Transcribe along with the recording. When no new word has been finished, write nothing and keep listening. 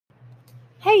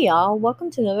Hey y'all, welcome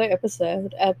to another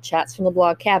episode of Chats from the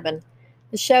Blog Cabin,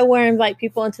 the show where I invite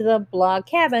people into the blog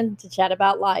cabin to chat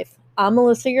about life. I'm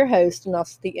Melissa, your host, and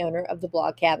also the owner of the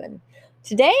blog cabin.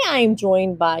 Today I am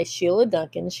joined by Sheila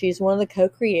Duncan. She's one of the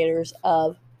co-creators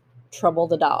of Trouble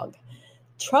the Dog.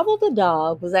 Trouble the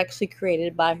Dog was actually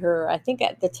created by her. I think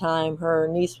at the time her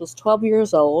niece was 12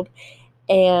 years old,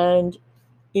 and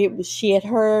she had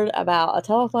heard about a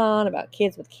telethon about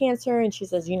kids with cancer, and she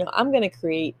says, I'm going to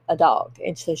create a dog.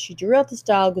 And so she drew out this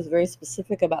dog, was very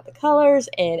specific about the colors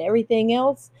and everything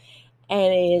else,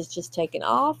 and it has just taken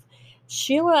off.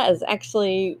 Sheila is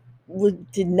actually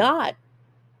did not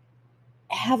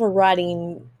have a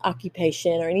writing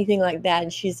occupation or anything like that,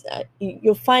 and she's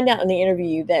you'll find out in the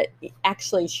interview that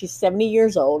actually she's 70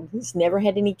 years old, who's never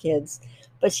had any kids,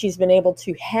 but she's been able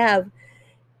to have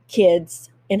kids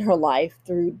in her life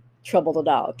through Trouble the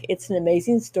Dog. It's an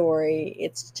amazing story.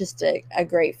 It's just a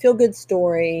great feel-good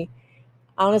story.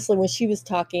 Honestly, when she was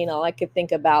talking, all I could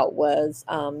think about was,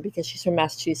 because she's from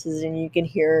Massachusetts and you can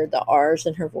hear the R's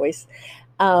in her voice,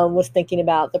 was thinking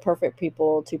about the perfect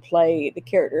people to play the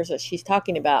characters that she's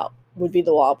talking about would be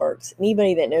the Wahlbergs.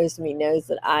 Anybody that knows me knows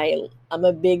that I'm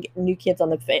a big New Kids on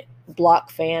the Block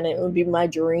fan, and it would be my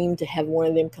dream to have one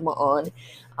of them come on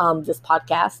this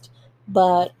podcast.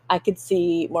 But I could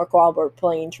see Mark Wahlberg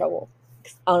playing Trouble.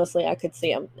 Honestly, I could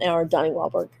see him, or Donnie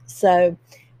Wahlberg. So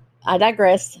I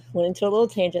digress, went into a little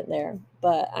tangent there.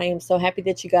 But I am so happy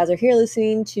that you guys are here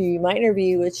listening to my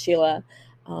interview with Sheila.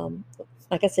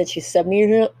 Like I said, she's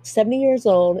 70 years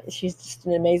old. She's just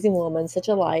an amazing woman, such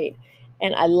a light.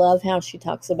 And I love how she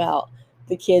talks about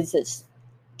the kids that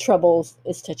Trouble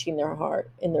is touching their heart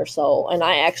and their soul. And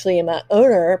I actually am a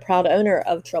proud owner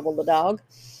of Trouble the Dog.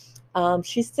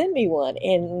 She sent me one,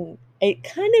 and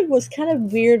it was kind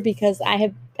of weird because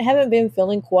I haven't been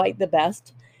feeling quite the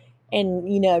best, and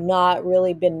not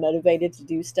really been motivated to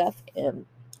do stuff. And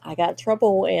I got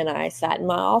Trouble, and I sat in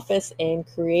my office and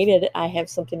created. I have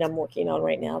something I'm working on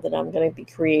right now that I'm going to be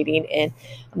creating, and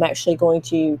I'm actually going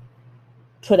to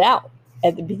put out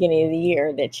at the beginning of the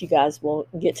year that you guys will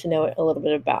get to know it a little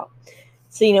bit about.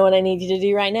 So you know what I need you to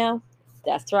do right now?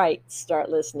 That's right. Start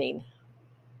listening.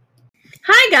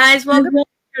 Hi, guys. Welcome to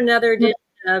another edition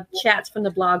of Chats from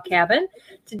the Blog Cabin.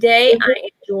 Today, I am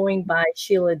joined by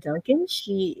Sheila Duncan.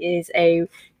 She is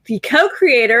the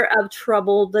co-creator of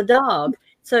Trouble the Dog.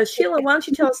 So, Sheila, why don't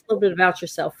you tell us a little bit about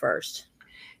yourself first?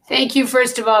 Thank you,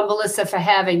 first of all, Melissa, for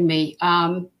having me.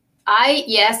 I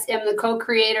am the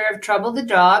co-creator of Trouble the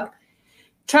Dog.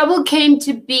 Trouble came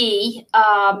to be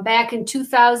back in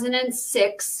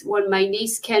 2006 when my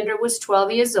niece Kendra was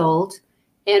 12 years old.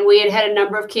 And we had a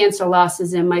number of cancer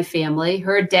losses in my family.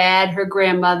 Her dad, her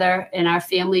grandmother, and our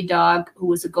family dog, who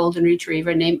was a golden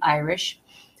retriever named Irish.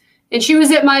 And she was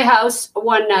at my house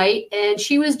one night, and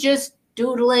she was just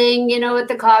doodling, at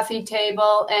the coffee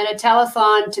table, and a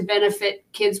telethon to benefit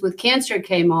kids with cancer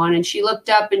came on. And she looked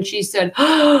up and she said,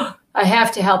 "Oh, I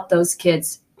have to help those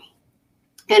kids."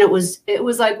 And it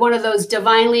was like one of those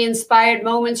divinely inspired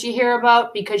moments you hear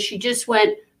about, because she just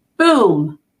went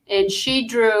boom, and she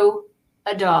drew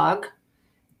a dog.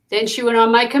 Then she went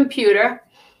on my computer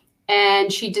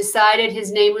and she decided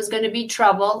his name was going to be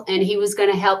Trouble, and he was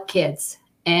going to help kids.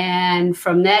 And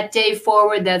from that day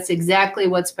forward, that's exactly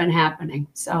what's been happening.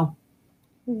 So,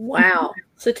 wow.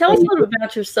 So tell us a little bit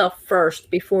about yourself first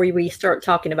before we start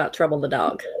talking about Trouble the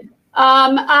Dog.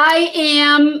 I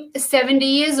am 70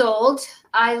 years old.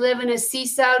 I live in a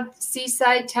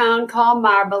seaside town called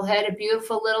Marblehead, a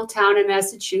beautiful little town in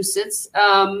Massachusetts.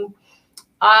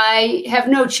 I have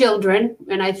no children,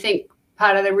 and I think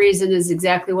part of the reason is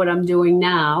exactly what I'm doing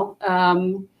now.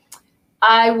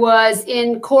 I was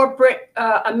in corporate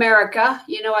America.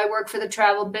 I work for the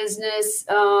travel business.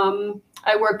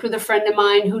 I worked with a friend of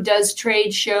mine who does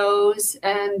trade shows.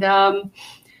 And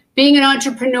being an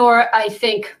entrepreneur, I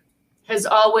think, has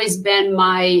always been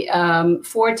my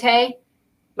forte.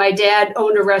 My dad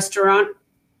owned a restaurant,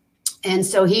 and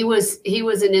so he was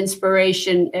an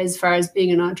inspiration as far as being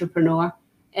an entrepreneur.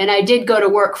 And I did go to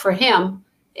work for him.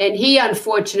 And he,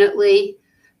 unfortunately,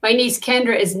 my niece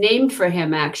Kendra is named for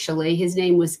him, actually. His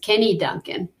name was Kenny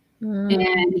Duncan.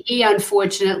 And he,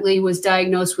 unfortunately, was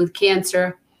diagnosed with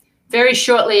cancer very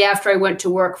shortly after I went to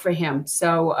work for him.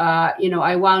 So,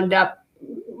 I wound up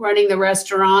running the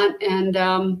restaurant. And,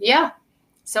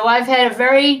 so I've had a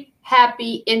very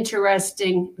happy,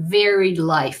 interesting, varied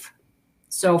life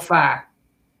so far.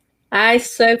 I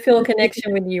so feel a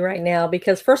connection with you right now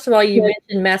because, first of all, you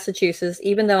mentioned Massachusetts.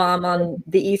 Even though I'm on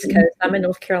the East Coast, I'm in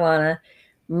North Carolina.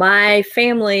 My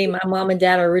family, my mom and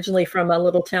dad, are originally from a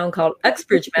little town called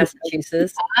Uxbridge,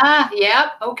 Massachusetts.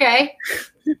 Yeah, okay.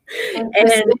 And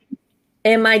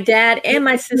And my dad and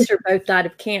my sister both died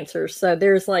of cancer. So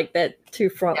there's like that two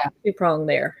prong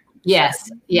there. Yes.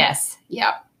 So. Yes.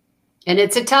 Yeah. And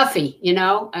it's a toughie, you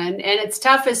know, and it's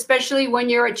tough, especially when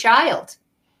you're a child.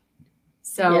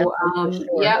 So,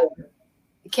 yeah.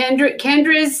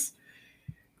 Kendra's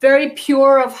very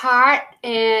pure of heart,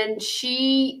 and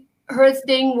her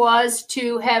thing was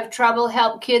to have trouble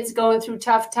help kids going through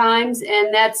tough times.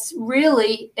 And that's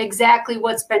really exactly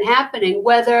what's been happening.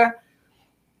 Whether,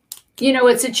 you know,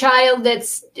 it's a child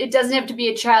it doesn't have to be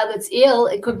a child that's ill.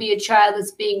 It could be a child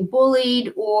that's being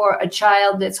bullied, or a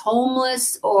child that's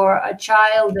homeless, or a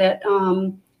child that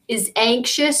is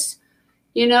anxious.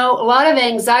 You know, a lot of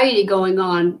anxiety going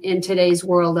on in today's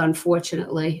world,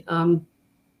 unfortunately.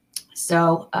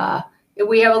 So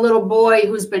we have a little boy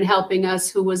who's been helping us,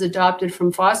 who was adopted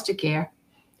from foster care.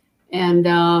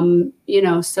 And, you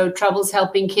know, so trouble's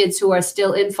helping kids who are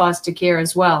still in foster care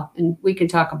as well. And we can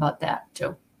talk about that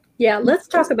too. Yeah, let's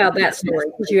talk about that story,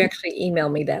 because you actually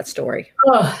emailed me that story.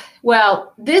 Oh,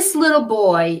 well, this little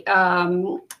boy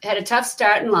had a tough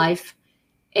start in life.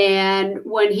 And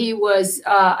when he was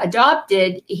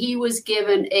adopted, he was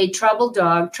given a Trouble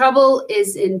dog. Trouble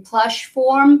is in plush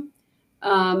form.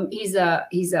 He's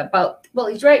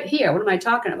right here. What am I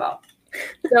talking about?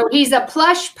 So he's a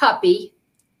plush puppy.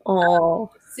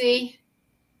 Oh, see,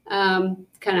 kind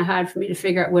of hard for me to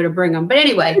figure out where to bring him. But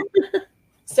anyway,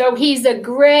 so he's a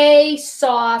gray,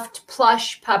 soft,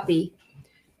 plush puppy.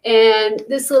 And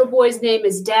this little boy's name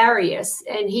is Darius,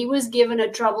 and he was given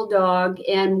a Trouble dog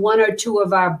and one or two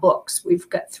of our books. We've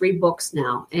got 3 books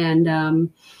now.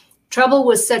 And Trouble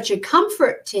was such a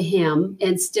comfort to him,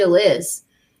 and still is,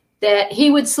 that he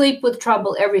would sleep with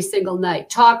Trouble every single night,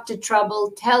 talk to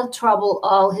Trouble, tell Trouble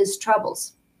all his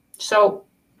troubles. So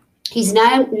he's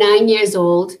now 9 years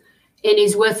old, and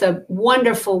he's with a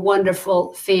wonderful,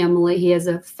 wonderful family. He has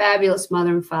a fabulous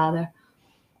mother and father.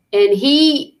 And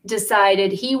he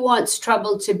decided he wants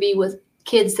Trouble to be with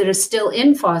kids that are still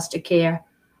in foster care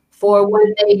for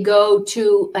when they go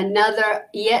to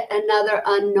yet another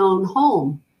unknown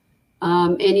home.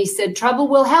 And he said Trouble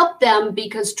will help them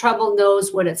because Trouble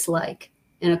knows what it's like.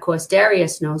 And of course,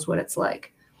 Darius knows what it's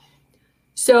like.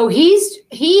 So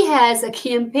he has a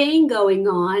campaign going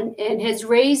on and has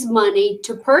raised money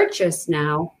to purchase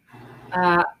now.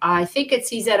 I think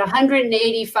he's at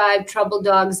 185 Trouble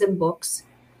dogs and books.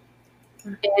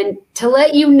 And to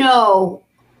let you know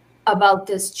about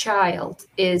this child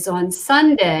is on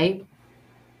Sunday,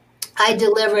 I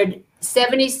delivered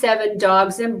 77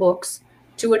 dogs and books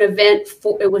to an event.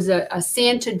 It was a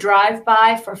Santa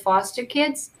drive-by for foster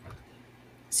kids.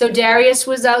 So Darius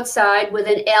was outside with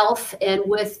an elf and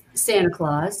with Santa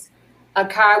Claus. A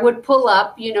car would pull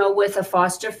up, you know, with a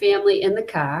foster family in the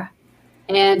car.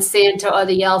 And Santa or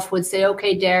the elf would say,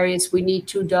 okay, Darius, we need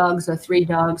 2 dogs or 3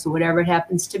 dogs or whatever it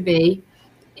happens to be.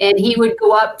 And he would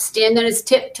go up, stand on his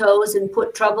tiptoes, and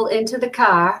put Trouble into the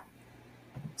car.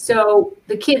 So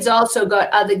the kids also got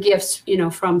other gifts, you know,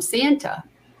 from Santa.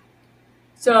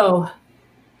 So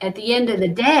at the end of the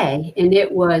day, and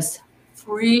it was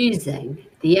freezing,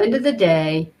 at the end of the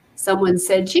day, someone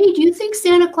said, gee, do you think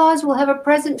Santa Claus will have a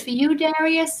present for you,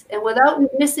 Darius? And without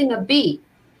missing a beat,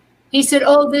 he said,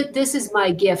 oh, this is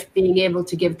my gift, being able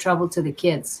to give Trouble to the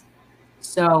kids.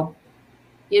 So,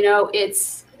 you know,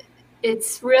 it's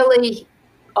really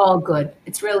all good.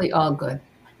 It's really all good.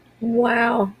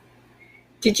 Wow.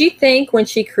 Did you think when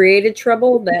she created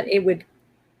Trouble that it would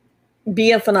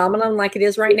be a phenomenon like it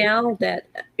is right now, that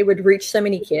it would reach so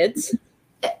many kids?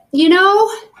 You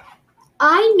know,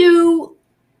 I knew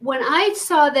when I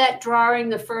saw that drawing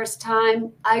the first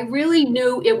time, I really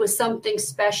knew it was something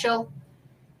special.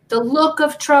 The look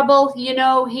of Trouble, you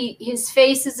know, his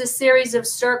face is a series of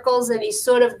circles, and he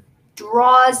sort of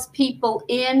draws people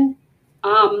in.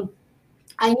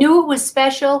 I knew it was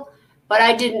special, but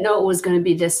I didn't know it was going to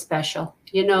be this special.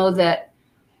 You know, that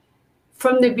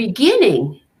from the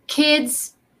beginning,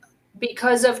 kids,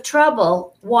 because of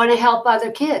Trouble, want to help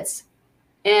other kids.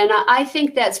 And I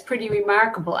think that's pretty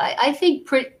remarkable. I think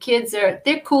kids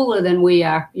they're cooler than we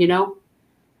are, you know.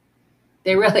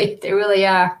 They really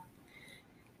are.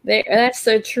 That's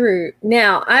so true.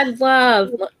 Now,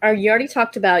 you already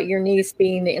talked about your niece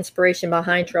being the inspiration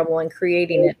behind Trouble and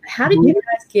creating it. How did you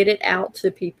guys get it out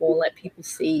to people and let people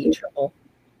see Trouble?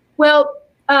 Well,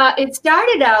 it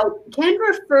started out,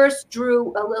 Kendra first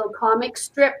drew a little comic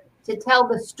strip to tell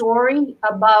the story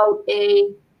about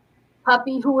a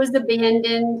puppy who was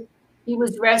abandoned. He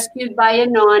was rescued by a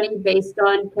Nani based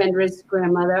on Kendra's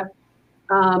grandmother.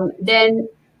 Then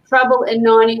Trouble and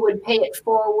Nani would pay it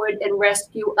forward and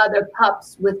rescue other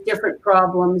pups with different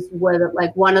problems, whether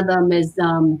like one of them is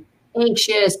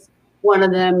anxious, One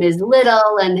of them is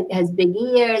little and has big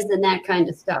ears and that kind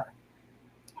of stuff.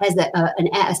 Has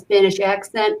a Spanish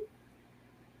accent.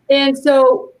 And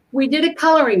so we did a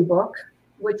coloring book,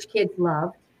 which kids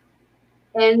loved.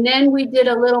 And then we did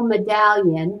a little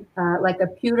medallion, like a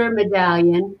pewter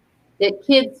medallion, that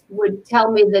kids would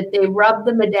tell me that they rubbed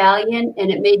the medallion and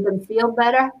it made them feel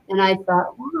better. And I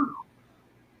thought, wow.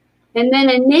 And then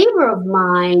a neighbor of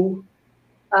mine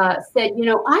said,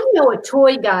 I know a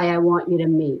toy guy I want you to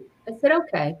meet. I said,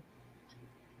 okay.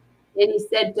 And he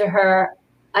said to her,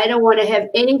 I don't want to have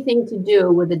anything to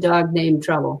do with a dog named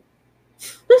Trouble.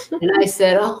 And I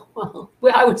said, oh,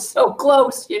 well, I was so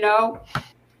close,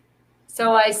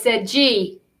 So I said,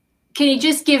 gee, can you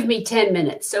just give me 10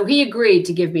 minutes? So he agreed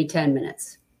to give me 10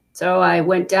 minutes. So I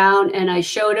went down and I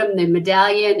showed him the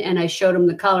medallion and I showed him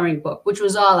the coloring book, which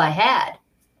was all I had.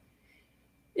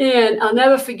 And I'll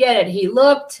never forget it. He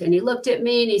looked at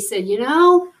me and he said,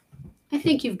 I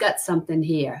think you've got something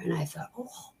here. And I thought,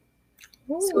 oh.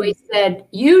 So he said,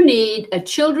 you need a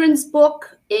children's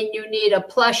book and you need a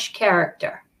plush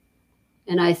character.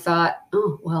 And I thought,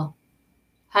 oh, well,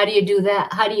 how do you do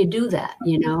that? How do you do that?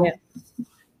 Yeah.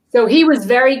 So he was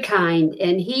very kind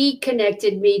and he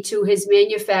connected me to his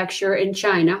manufacturer in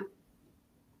China,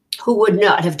 who would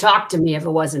not have talked to me if it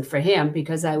wasn't for him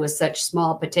because I was such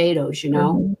small potatoes,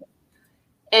 Mm-hmm.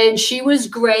 And she was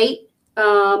great.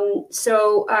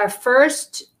 So our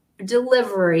first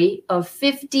delivery of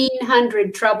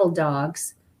 1,500 Trouble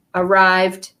dogs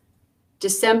arrived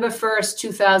December 1st,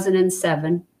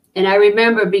 2007. And I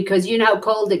remember because you know how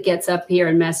cold it gets up here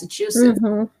in Massachusetts.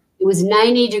 Mm-hmm. It was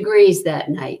 90 degrees that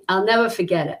night. I'll never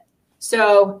forget it.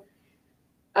 So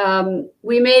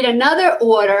we made another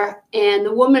order, and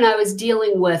the woman I was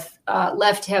dealing with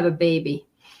left to have a baby.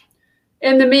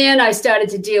 And the man I started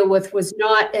to deal with was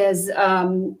not as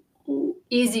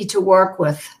easy to work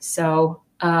with. So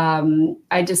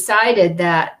I decided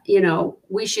that,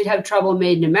 we should have Trouble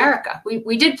made in America.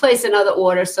 We did place another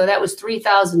order, so that was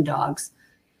 3,000 dogs.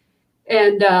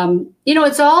 And,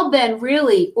 it's all been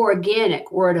really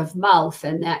organic, word of mouth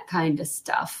and that kind of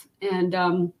stuff.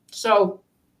 And so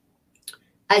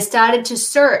I started to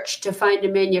search to find a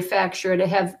manufacturer to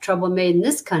have Trouble made in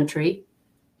this country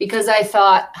because I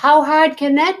thought, how hard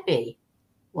can that be?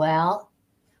 Well,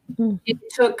 it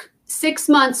took 6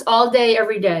 months all day,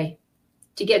 every day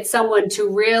to get someone to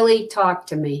really talk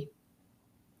to me,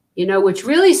 which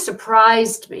really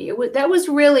surprised me. That was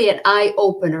really an eye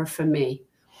opener for me.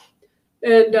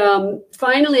 And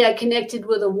finally, I connected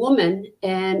with a woman,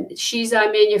 and she's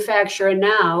our manufacturer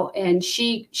now, and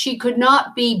she could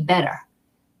not be better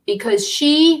because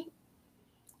she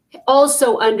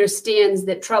also understands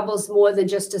that Trouble's more than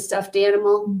just a stuffed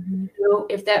animal, mm-hmm.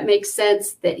 If that makes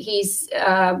sense, that he's,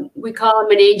 we call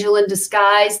him an angel in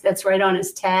disguise. That's right on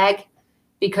his tag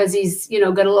because he's, got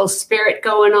a little spirit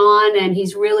going on and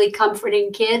he's really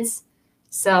comforting kids.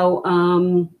 So,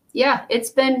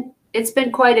 it's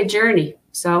been quite a journey.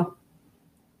 So,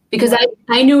 because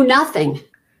I knew nothing.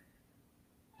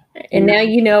 And now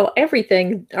you know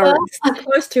everything or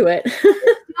close to it.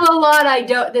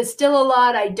 There's still a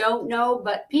lot I don't know,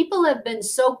 but people have been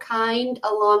so kind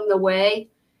along the way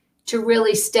to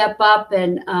really step up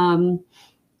and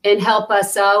help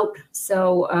us out.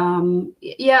 So,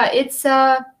 it's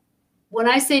when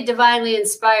I say divinely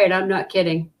inspired, I'm not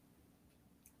kidding.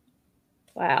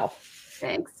 Wow.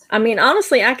 Thanks. I mean,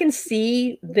 honestly, I can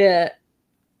see the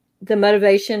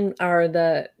motivation or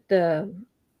the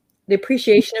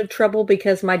appreciation of Trouble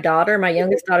because my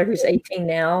youngest daughter, who's 18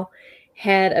 now,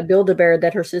 had a Build-A-Bear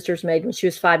that her sisters made when she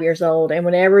was 5 years old. And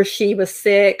whenever she was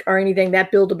sick or anything,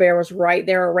 that Build-A-Bear was right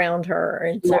there around her.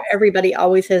 And so everybody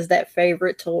always has that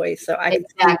favorite toy. So I can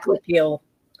see the appeal.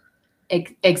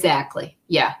 Exactly.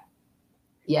 Yeah.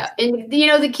 Yeah. And,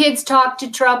 the kids talk to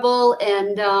Trouble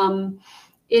and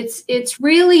it's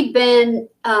really been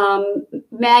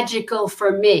magical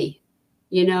for me,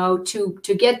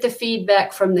 to get the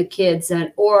feedback from the kids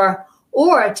and or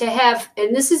to have,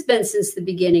 and this has been since the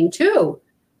beginning too,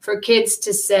 for kids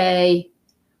to say,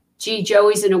 gee,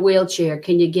 Joey's in a wheelchair.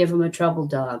 Can you give him a Trouble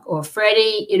dog? Or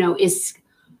Freddie, is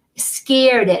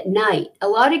scared at night. A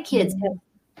lot of kids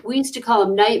we used to call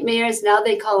them nightmares. Now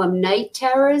they call them night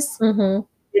terrors. Mm-hmm.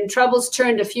 And Trouble's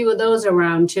turned a few of those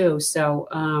around too. So,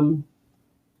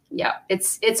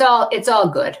 it's all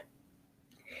good.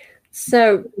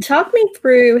 So talk me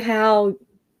through how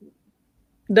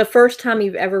the first time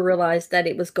you've ever realized that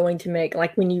it was going to make,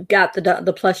 like when you got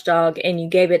the plush dog and you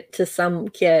gave it to some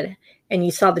kid and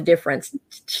you saw the difference.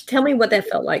 Tell me what that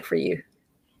felt like for you.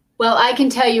 Well, I can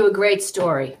tell you a great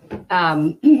story.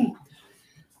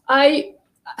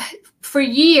 for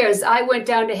years, I went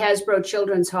down to Hasbro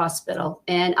Children's Hospital,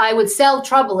 and I would sell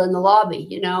trouble in the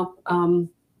lobby,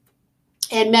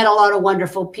 and met a lot of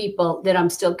wonderful people that I'm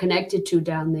still connected to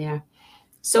down there.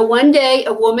 So one day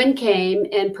a woman came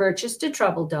and purchased a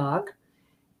trouble dog,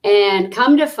 and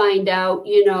come to find out,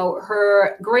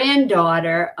 her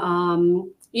granddaughter,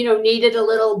 needed a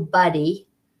little buddy.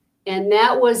 And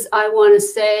that was, I want to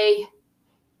say,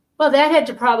 well, that had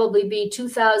to probably be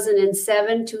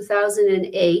 2007,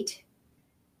 2008.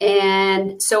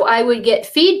 And so I would get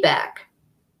feedback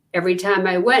every time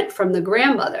I went from the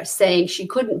grandmother saying she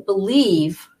couldn't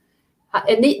believe,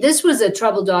 and this was a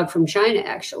trouble dog from China,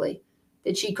 actually,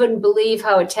 that she couldn't believe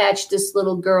how attached this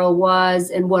little girl was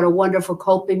and what a wonderful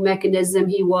coping mechanism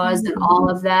he was and all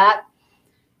of that.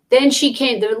 Then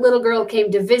the little girl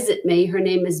came to visit me. Her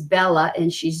name is Bella,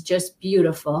 and she's just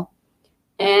beautiful.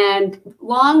 And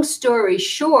long story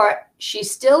short, she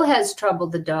still has Trouble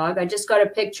the dog. I just got a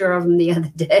picture of him the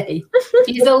other day.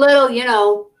 He's a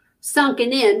little,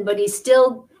 sunken in, but he's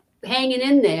still hanging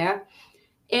in there.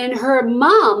 And her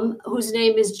mom, whose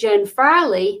name is Jen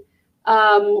Farley,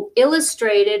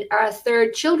 illustrated our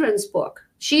third children's book.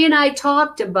 She and I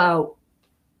talked about,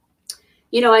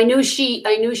 I knew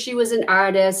she was an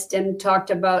artist, and talked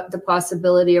about the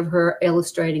possibility of her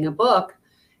illustrating a book.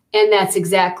 And that's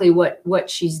exactly what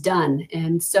she's done.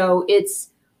 And so it's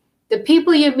the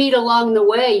people you meet along the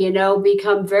way,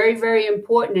 become very, very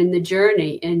important in the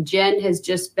journey. And Jen has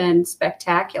just been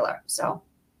spectacular. So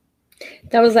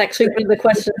that was actually one of the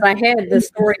questions I had, the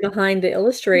story behind the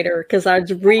illustrator, because I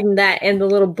was reading that in the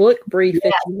little book brief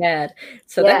that you had.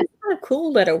 So that's kind of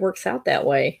cool that it works out that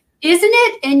way. Isn't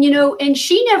it? And, and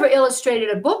she never illustrated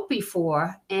a book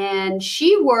before. And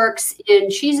she's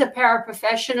a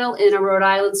paraprofessional in a Rhode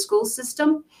Island school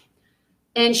system.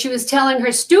 And she was telling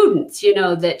her students,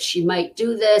 that she might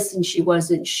do this, and she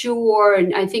wasn't sure.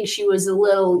 And I think she was a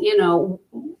little,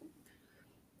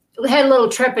 had a little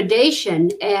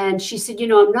trepidation. And she said,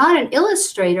 I'm not an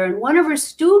illustrator. And one of her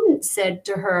students said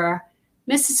to her,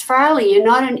 Mrs. Farley, you're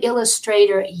not an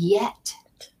illustrator yet.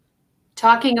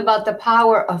 Talking about the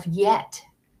power of yet,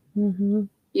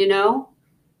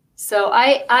 So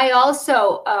I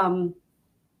also,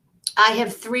 I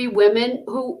have 3 women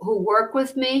who work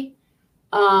with me.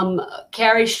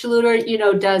 Carrie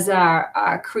Schluter, does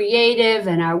our creative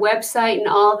and our website and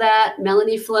all that.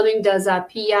 Melanie Fleming does our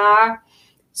PR.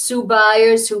 Sue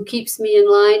Byers, who keeps me in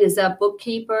line, is our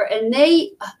bookkeeper. And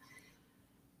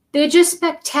they're just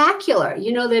spectacular.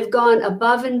 They've gone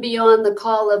above and beyond the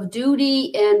call of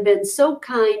duty and been so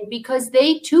kind, because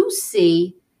they too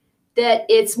see that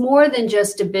it's more than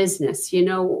just a business.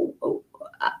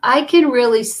 I can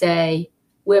really say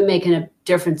we're making a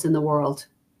difference in the world.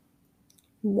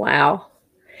 Wow.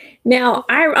 Now,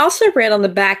 I also read on the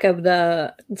back of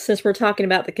since we're talking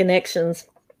about the connections,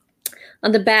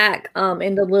 on the back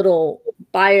in the little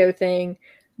bio thing,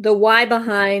 the why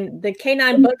behind the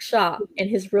Canine Bookshop and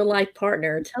his real life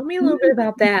partner. Tell me a little bit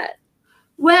about that.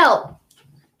 Well,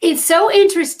 it's so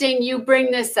interesting you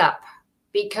bring this up,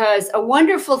 because a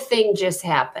wonderful thing just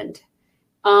happened.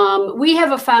 We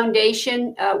have a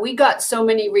foundation. We got so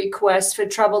many requests for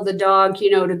Trouble the dog,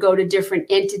 to go to different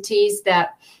entities,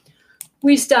 that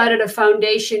we started a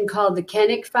foundation called the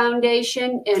Kennick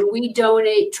Foundation, and we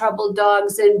donate troubled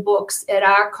dogs and books at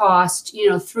our cost,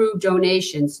 through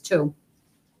donations too.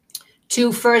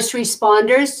 To first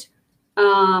responders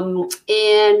and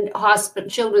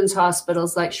children's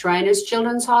hospitals like Shriners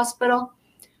Children's Hospital.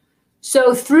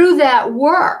 So through that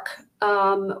work,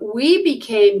 we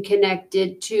became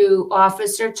connected to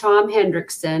Officer Tom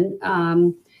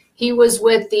Hendrickson. He was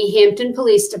with the Hampton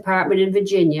Police Department in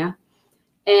Virginia,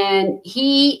 and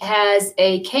he has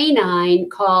a canine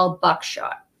called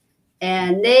Buckshot,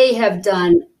 and they have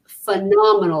done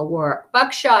phenomenal work.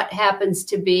 Buckshot happens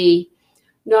to be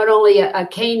not only a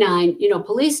canine,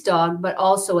 police dog, but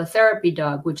also a therapy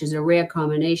dog, which is a rare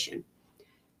combination.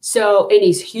 So, and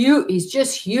he's huge. He's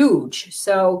just huge.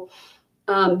 So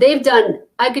they've done,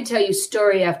 I could tell you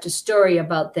story after story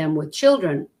about them with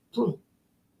children.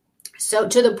 So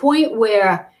to the point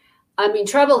where,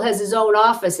 Trouble has his own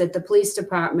office at the police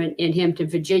department in Hampton,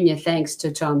 Virginia, thanks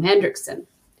to Tom Hendrickson.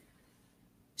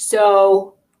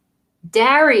 So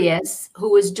Darius,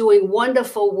 who was doing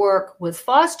wonderful work with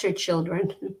foster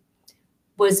children,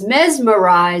 was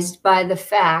mesmerized by the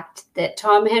fact that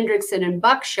Tom Hendrickson and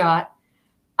Buckshot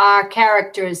are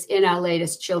characters in our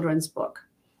latest children's book.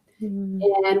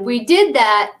 And we did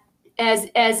that as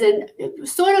an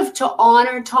sort of to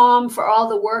honor Tom for all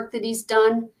the work that he's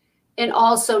done, and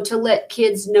also to let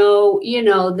kids know,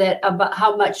 that about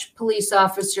how much police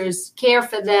officers care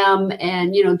for them,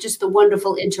 and, just the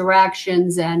wonderful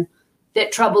interactions and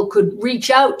that Trouble could reach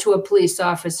out to a police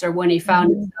officer when he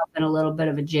found himself in a little bit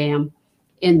of a jam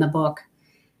in the book.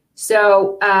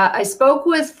 So I spoke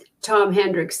with Tom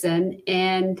Hendrickson,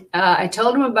 and I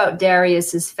told him about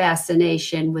Darius's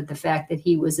fascination with the fact that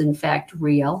he was in fact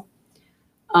real,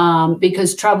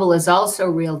 because Trouble is also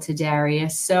real to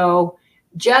Darius. So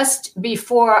just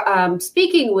before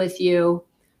speaking with you,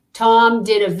 Tom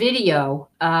did a video,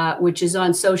 which is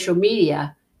on social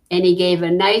media, and he gave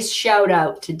a nice shout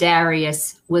out to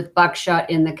Darius with buckshot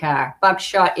in the car,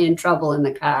 buckshot in Trouble in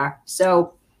the car.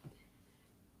 So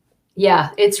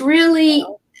yeah, it's really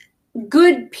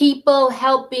good people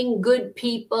helping good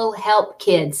people help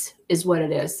kids is what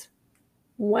it is.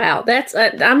 Wow, that's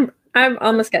I've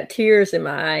almost got tears in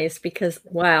my eyes because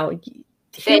wow, who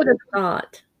would have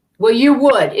thought? Well, you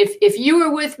would. If you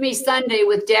were with me Sunday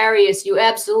with Darius, you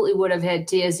absolutely would have had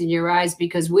tears in your eyes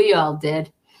because we all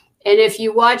did. And if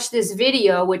you watch this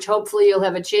video, which hopefully you'll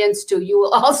have a chance to, you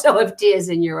will also have tears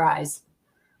in your eyes.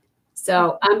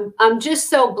 So I'm just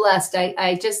so blessed.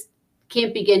 I just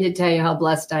can't begin to tell you how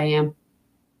blessed I am.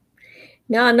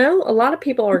 Now, I know a lot of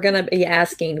people are going to be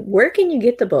asking, where can you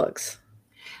get the books?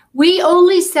 We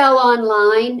only sell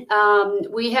online.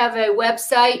 We have a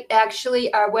website.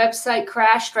 Actually, our website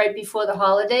crashed right before the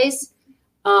holidays.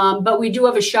 But we do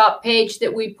have a shop page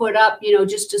that we put up,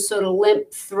 just to sort of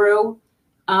limp through.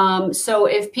 So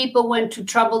if people went to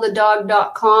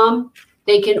troublethedog.com,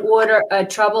 they can order a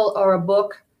Trouble or a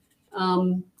book.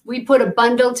 We put a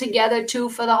bundle together too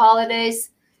for the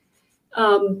holidays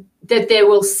that they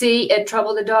will see at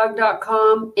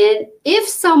troublethedog.com. And if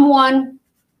someone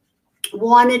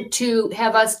wanted to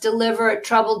have us deliver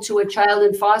Trouble to a child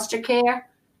in foster care,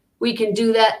 we can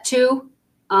do that too.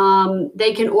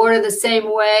 They can order the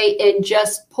same way and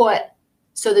just put,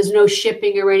 so there's no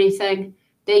shipping or anything.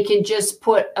 They can just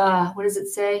put, what does it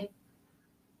say?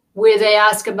 Where they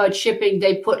ask about shipping,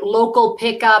 they put local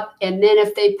pickup. And then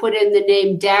if they put in the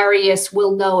name Darius,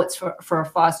 we'll know it's for a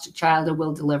foster child and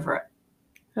we'll deliver it.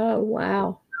 Oh,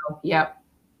 wow. Yep.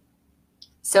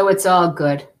 So it's all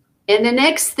good. And the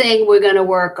next thing we're going to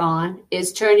work on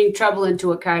is turning Trouble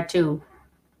into a cartoon.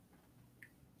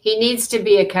 He needs to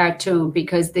be a cartoon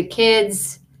because the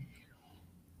kids,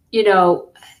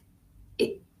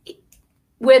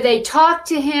 where they talk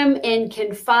to him and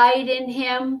confide in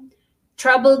him,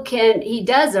 Trouble he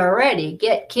does already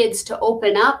get kids to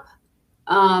open up,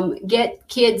 get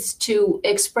kids to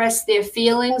express their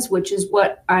feelings, which is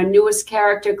what our newest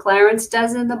character, Clarence,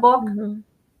 does in the book. Mm-hmm.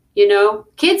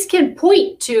 Kids can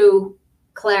point to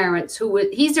Clarence,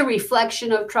 he's a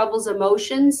reflection of Trouble's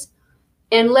emotions,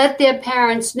 and let their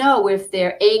parents know if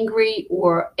they're angry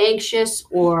or anxious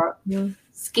or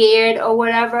scared or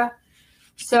whatever.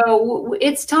 So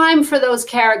it's time for those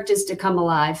characters to come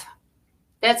alive.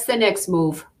 That's the next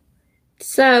move.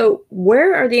 So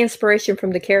where are the inspiration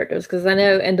from the characters? Because I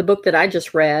know in the book that I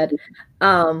just read,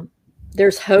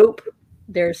 there's Hope.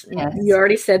 Yes. You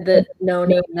already said that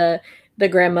Noni, the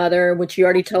grandmother, which you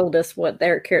already told us what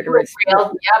their character is.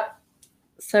 Yep.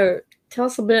 So tell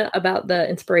us a bit about the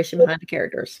inspiration behind the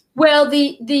characters. Well,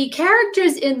 the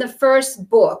characters in the first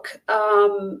book,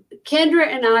 Kendra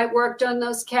and I worked on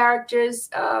those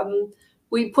characters.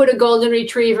 We put a golden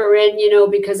retriever in,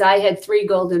 because I had 3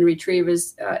 golden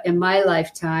retrievers in my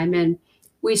lifetime. And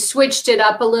we switched it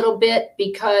up a little bit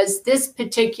because this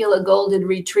particular golden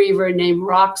retriever named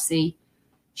Roxy,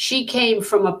 she came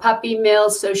from a puppy mill.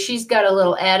 So she's got a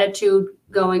little attitude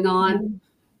going on.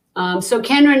 So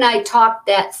Kendra and I talked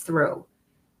that through.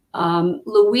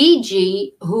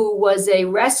 Luigi, who was a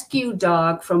rescue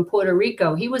dog from Puerto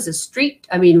Rico, he was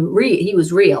he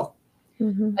was real.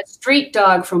 Mm-hmm. A street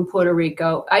dog from Puerto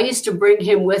Rico. I used to bring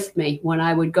him with me when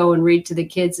I would go and read to the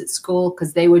kids at school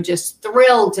because they were just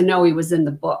thrilled to know he was in the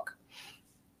book.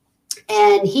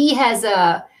 And he has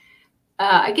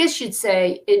I guess you'd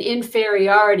say, an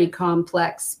inferiority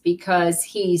complex because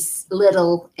he's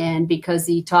little and because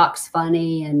he talks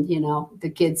funny and, the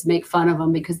kids make fun of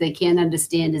him because they can't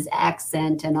understand his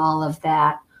accent and all of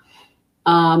that.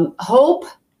 Hope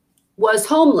was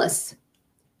homeless.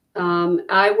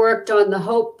 I worked on the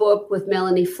Hope book with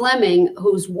Melanie Fleming,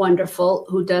 who's wonderful,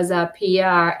 who does our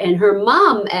PR. And her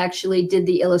mom actually did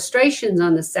the illustrations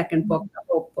on the second book, the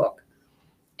Hope book.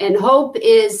 And Hope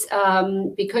is,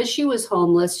 because she was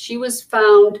homeless, she was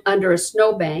found under a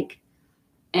snowbank.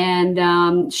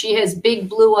 And she has big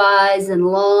blue eyes and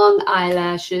long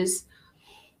eyelashes.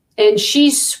 And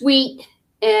she's sweet.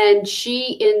 And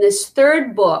she, in this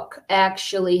third book,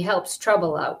 actually helps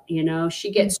Trouble out.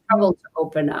 She gets Trouble to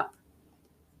open up.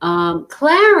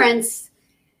 Clarence,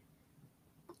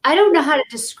 I don't know how to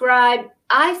describe.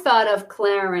 I thought of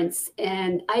Clarence,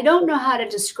 and I don't know how to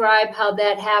describe how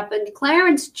that happened.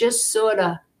 Clarence just sort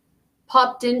of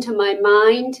popped into my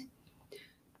mind.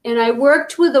 And I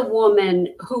worked with a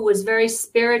woman who was very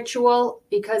spiritual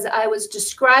because I was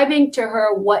describing to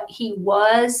her what he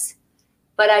was,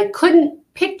 but I couldn't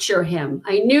picture him.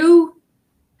 I knew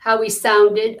how he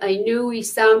sounded. I knew he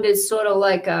sounded sort of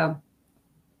like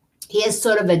he has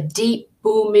sort of a deep,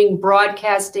 booming,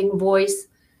 broadcasting voice.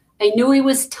 I knew he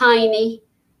was tiny,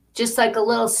 just like a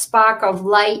little spark of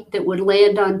light that would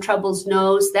land on Trouble's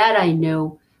nose. That I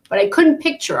knew, but I couldn't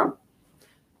picture him.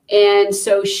 And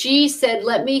so she said,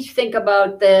 let me think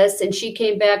about this. And she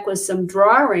came back with some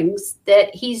drawings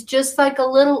that he's just like a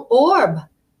little orb.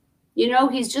 You know,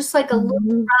 he's just like a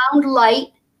little round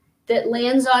light that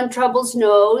lands on Trouble's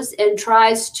nose and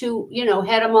tries to, you know,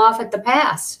 head him off at the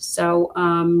pass. So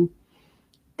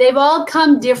they've all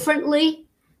come differently,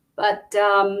 but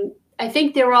I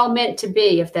think they're all meant to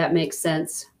be, if that makes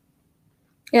sense.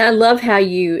 Yeah, I love how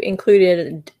you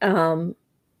included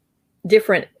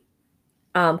different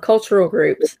cultural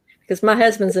groups, because my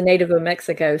husband's a native of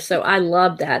Mexico. So I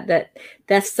love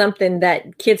that's something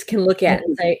that kids can look at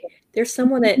and say, there's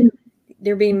someone that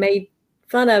they're being made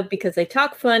fun of because they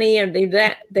talk funny, and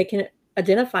they can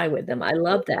identify with them. I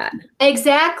love that.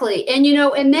 Exactly. And, you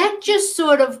know, and that just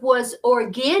sort of was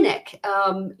organic.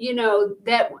 You know,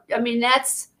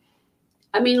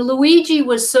 Luigi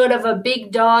was sort of a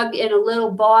big dog in a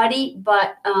little body,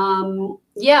 but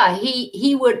yeah,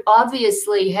 he would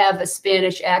obviously have a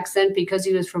Spanish accent because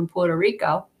he was from Puerto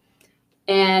Rico.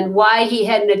 And why he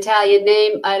had an Italian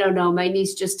name, I don't know. My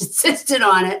niece just insisted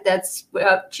on it. That's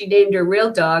she named her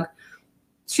real dog.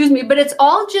 Excuse me, but it's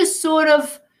all just sort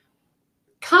of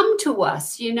come to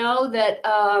us, you know, that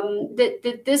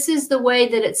that this is the way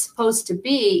that it's supposed to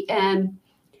be. And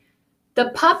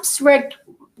the pups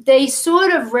they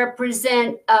sort of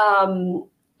represent an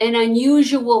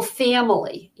unusual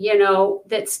family, you know,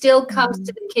 that still comes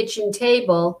to the kitchen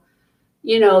table,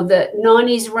 you know, the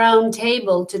Nonny's round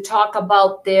table to talk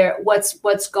about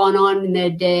what's gone on in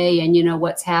their day and, you know,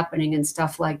 what's happening and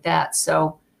stuff like that.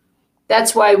 So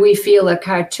that's why we feel a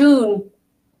cartoon,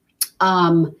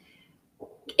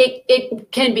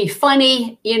 it can be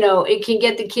funny, you know, it can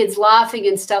get the kids laughing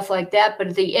and stuff like that. But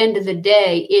at the end of the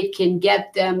day, it can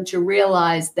get them to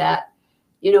realize that,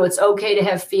 you know, it's okay to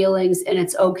have feelings and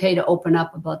it's okay to open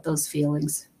up about those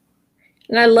feelings.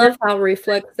 And I love how it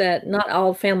reflects that not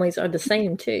all families are the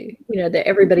same too. You know, that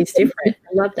everybody's different.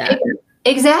 I love that.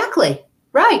 Exactly.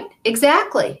 Right.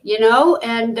 Exactly. You know,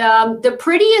 and the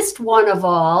prettiest one of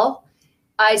all,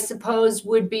 I suppose,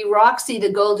 would be Roxy,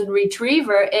 the golden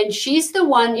retriever. And she's the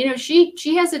one, you know,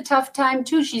 she has a tough time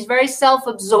too. She's very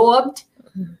self-absorbed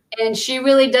and she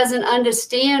really doesn't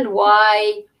understand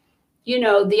why, you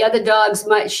know, the other dogs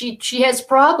she has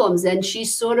problems, and she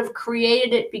sort of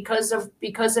created it because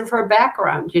of her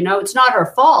background. You know, it's not her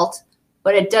fault,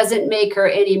 but it doesn't make her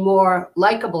any more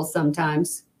likable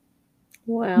sometimes.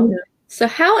 Wow. Yeah. So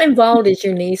how involved is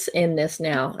your niece in this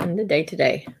now, in the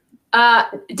day-to-day?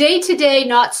 Day-to-day,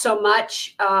 not so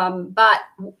much, but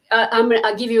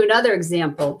I'll give you another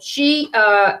example. She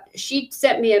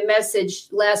sent me a message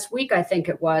last week, I think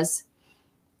it was,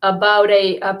 about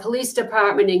a police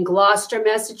department in Gloucester,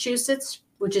 Massachusetts,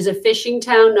 which is a fishing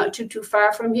town not too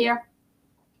far from here.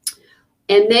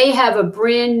 And they have a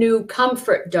brand new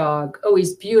comfort dog. Oh,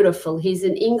 he's beautiful. He's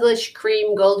an English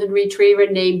cream golden retriever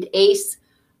named Ace,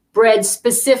 bred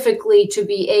specifically to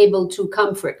be able to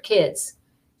comfort kids.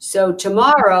 So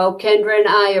tomorrow, Kendra and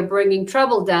I are bringing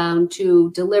Trouble down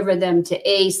to deliver them to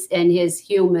Ace and his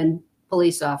human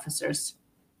police officers.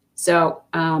 So,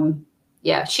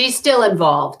 yeah, she's still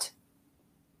involved.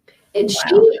 And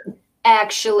wow. She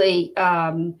actually,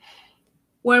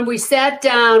 when we sat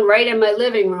down right in my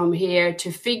living room here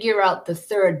to figure out the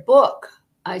third book,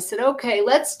 I said, okay,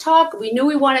 let's talk. We knew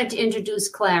we wanted to introduce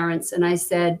Clarence. And I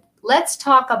said, let's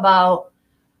talk about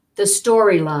the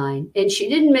storyline. And she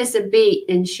didn't miss a beat.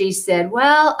 And she said,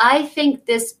 well, I think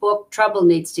this book, Trouble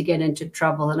needs to get into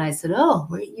trouble. And I said,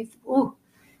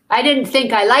 I didn't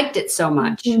think I liked it so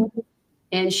much. Mm-hmm.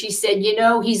 And she said, you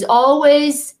know, he's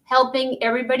always helping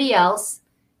everybody else.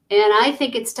 And I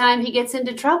think it's time he gets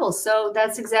into trouble. So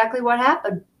that's exactly what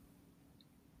happened.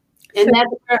 And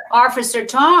that's where Officer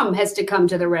Tom has to come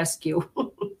to the rescue.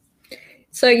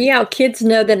 So, yeah, kids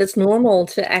know that it's normal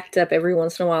to act up every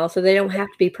once in a while, so they don't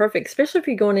have to be perfect, especially if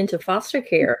you're going into foster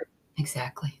care.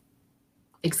 Exactly.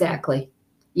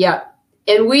 Yeah.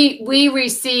 And we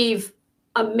receive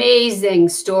amazing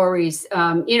stories,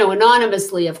 you know,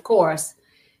 anonymously, of course,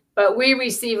 but we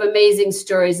receive amazing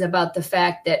stories about the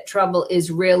fact that Trouble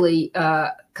is really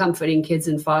comforting kids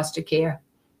in foster care.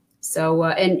 So,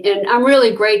 and I'm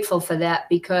really grateful for that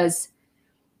because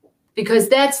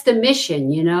that's the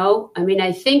mission, you know. I mean,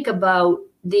 I think about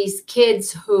these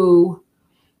kids who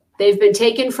they've been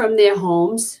taken from their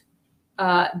homes.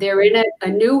 They're in a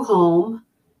new home.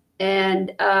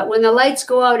 And when the lights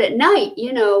go out at night,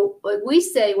 you know, like we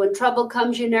say, when trouble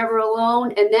comes, you're never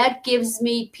alone. And that gives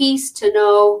me peace to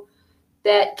know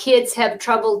that kids have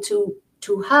trouble to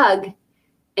hug.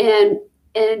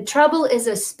 And trouble is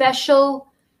a special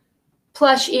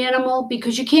plush animal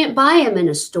because you can't buy them in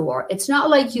a store. It's not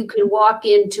like you can walk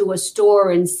into a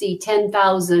store and see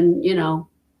 10,000, you know,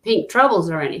 pink troubles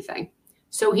or anything.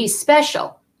 So he's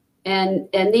special. And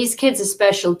these kids are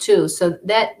special too. So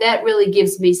that really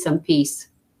gives me some peace.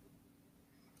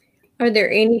 Are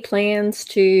there any plans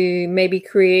to maybe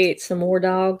create some more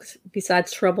dogs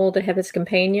besides Trouble to have as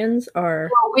companions? Or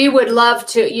well, we would love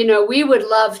to, you know,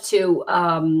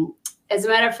 as a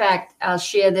matter of fact, I'll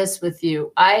share this with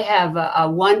you. I have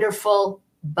a wonderful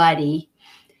buddy,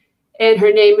 and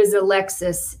her name is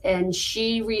Alexis, and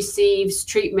she receives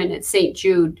treatment at St.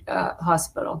 Jude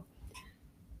Hospital.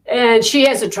 And she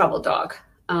has a trouble dog.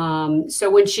 So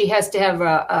when she has to have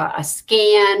a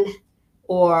scan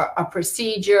or a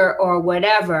procedure or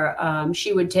whatever,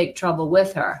 she would take Trouble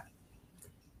with her.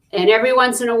 And every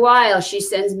once in a while, she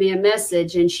sends me a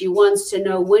message and she wants to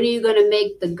know, when are you going to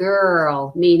make the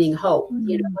girl, meaning Hope?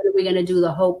 You know, when are we going to do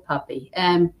the Hope puppy?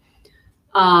 And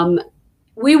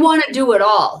we want to do it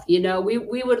all. You know, we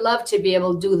would love to be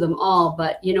able to do them all.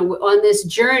 But, you know, on this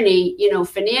journey, you know,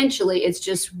 financially, it's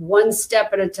just one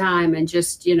step at a time and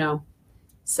just, you know.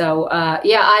 So,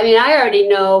 yeah, I mean, I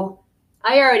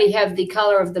already have the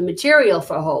color of the material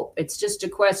for Hope. It's just a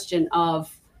question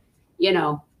of, you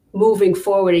know, moving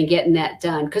forward and getting that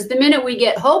done. Because the minute we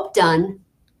get Hope done,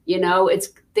 you know,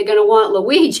 they're going to want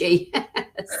Luigi.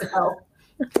 So,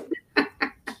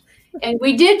 and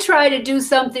we did try to do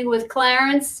something with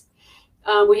Clarence.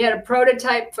 We had a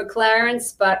prototype for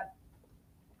Clarence, but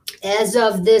as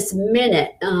of this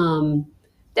minute,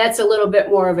 that's a little bit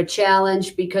more of a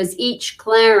challenge because each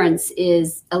Clarence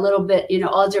is a little bit, you know,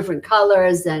 all different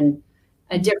colors and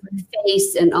a different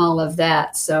face and all of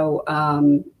that. So,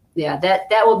 yeah,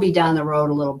 that will be down the road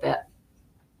a little bit.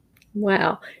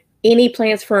 Wow. Any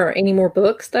plans for any more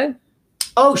books, though?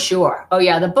 Oh, sure. Oh,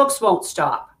 yeah, the books won't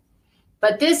stop.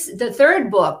 But the third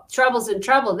book, Troubles in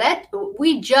Trouble, that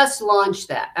we just launched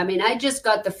that. I mean, I just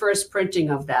got the first printing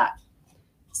of that.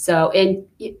 So, and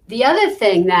the other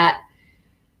thing that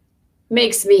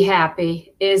makes me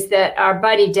happy is that our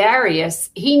buddy Darius,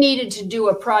 he needed to do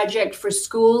a project for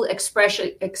school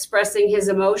expressing his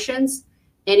emotions.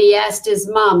 And he asked his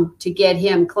mom to get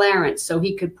him Clarence so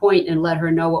he could point and let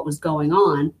her know what was going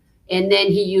on. And then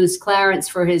he used Clarence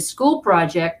for his school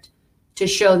project to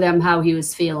show them how he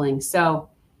was feeling. So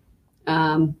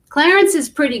Clarence is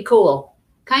pretty cool,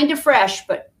 kind of fresh,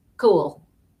 but cool.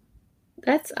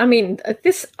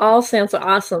 This all sounds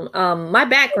awesome. My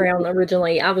background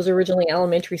I was originally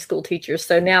elementary school teacher.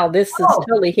 So now this is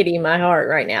totally hitting my heart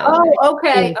right now. Oh,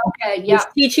 okay. Okay. Yeah.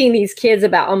 Teaching these kids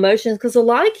about emotions, because a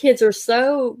lot of kids are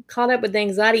so caught up with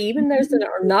anxiety, even those that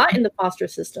are not in the foster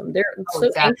system. They're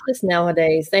anxious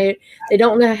nowadays. They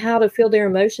don't know how to feel their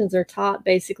emotions. They're taught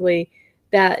basically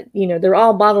that, you know, they're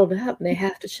all bottled up and they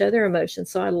have to show their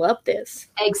emotions. So I love this.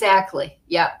 Exactly.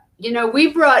 Yeah. You know,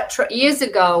 years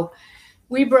ago,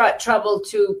 we brought Trouble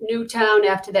to Newtown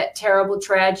after that terrible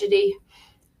tragedy.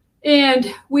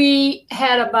 And we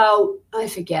had about, I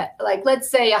forget, like,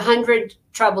 let's say 100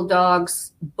 Trouble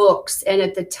Dogs books. And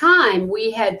at the time,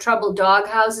 we had Trouble Dog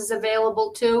houses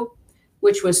available too,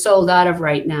 which was sold out of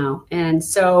right now. And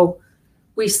so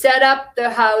we set up the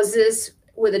houses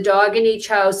with a dog in each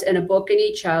house and a book in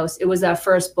each house. It was our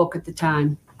first book at the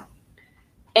time.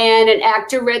 And an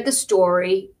actor read the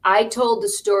story. I told the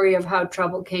story of how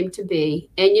Trouble came to be.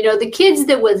 And, you know, the kids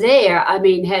that were there, I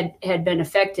mean, had been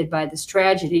affected by this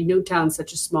tragedy. Newtown's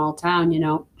such a small town, you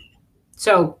know.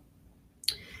 So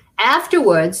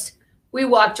afterwards, we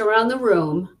walked around the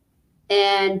room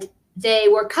and they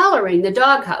were coloring the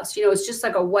doghouse. You know, it's just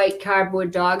like a white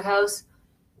cardboard doghouse.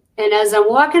 And as I'm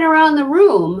walking around the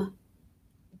room,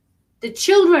 the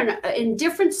children in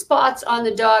different spots on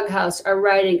the doghouse are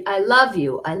writing, "I love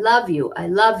you, I love you, I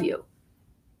love you."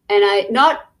 And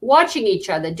not watching each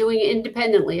other, doing it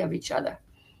independently of each other.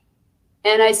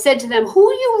 And I said to them, "Who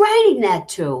are you writing that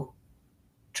to?"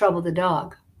 Trouble the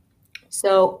dog.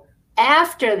 So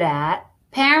after that,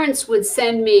 parents would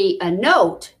send me a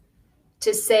note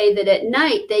to say that at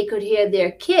night they could hear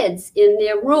their kids in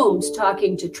their rooms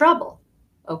talking to Trouble,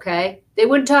 okay? They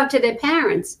wouldn't talk to their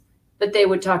parents, but they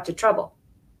would talk to Trouble.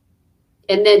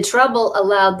 And then Trouble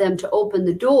allowed them to open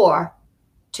the door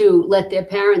to let their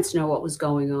parents know what was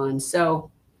going on.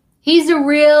 So he's a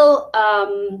real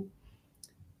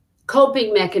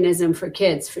coping mechanism for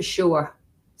kids, for sure.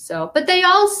 So, but they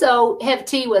also have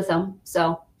tea with him.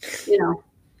 So, you know,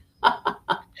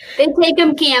 they take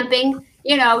him camping.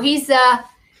 You know, he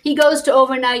goes to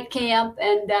overnight camp,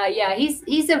 and yeah,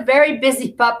 he's a very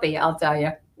busy puppy, I'll tell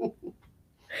you.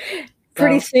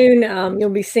 Pretty soon, you'll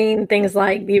be seeing things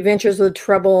like The Adventures of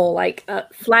Trouble, like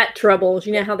flat troubles.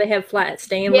 You know how they have Flat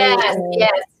Stanley? Yes,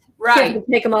 right. Kids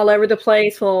take them all over the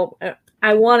place. Well,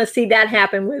 I want to see that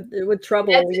happen with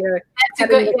Trouble. That's a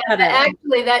good.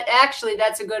 Actually,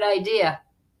 that's a good idea.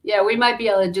 Yeah, we might be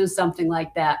able to do something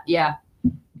like that. Yeah,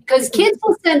 because kids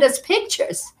will send us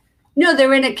pictures. You know,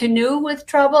 they're in a canoe with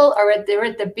Trouble, or they're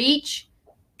at the beach.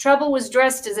 Trouble was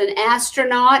dressed as an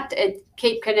astronaut at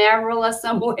Cape Canaveral or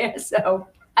somewhere. So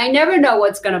I never know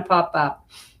what's going to pop up.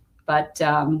 But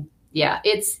yeah,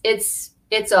 it's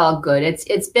all good.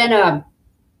 It's been a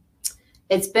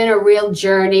real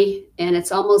journey, and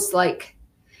it's almost like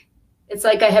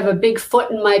I have a big foot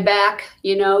in my back,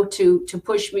 you know, to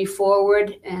push me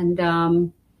forward.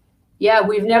 And yeah,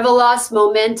 we've never lost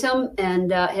momentum,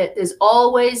 and there's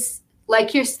always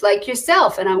like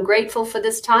yourself, and I'm grateful for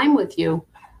this time with you.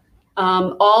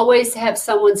 Always have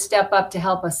someone step up to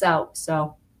help us out.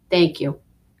 So thank you.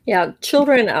 Yeah,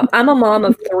 children. I'm a mom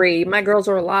of 3. My girls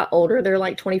are a lot older. They're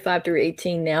like 25 through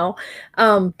 18 now.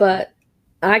 But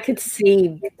I could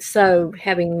see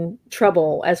having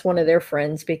Trouble as one of their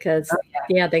friends because,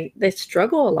 yeah, they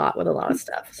struggle a lot with a lot of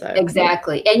stuff. So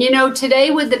exactly. And, you know,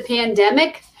 today with the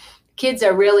pandemic, kids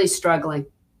are really struggling,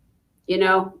 you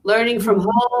know, learning from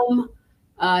home.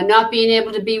 Not being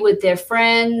able to be with their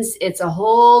friends. It's a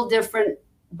whole different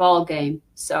ball game.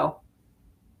 So,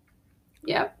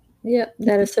 yeah. Yeah,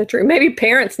 that is so true. Maybe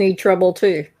parents need Trouble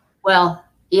too. Well,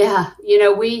 yeah. You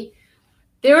know,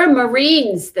 there are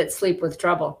Marines that sleep with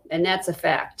Trouble, and that's a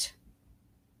fact.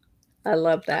 I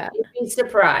love that. You'd be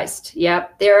surprised.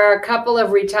 Yep. There are a couple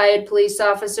of retired police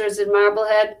officers in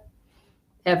Marblehead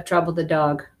have Trouble the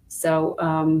dog. So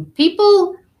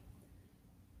people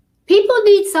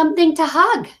need something to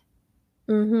hug.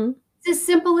 Mm-hmm. It's as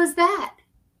simple as that,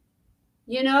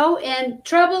 you know. And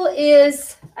Trouble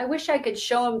is, I wish I could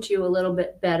show him to you a little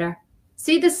bit better.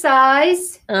 See the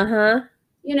size?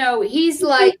 You know, he's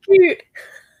like, so cute.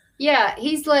 Yeah,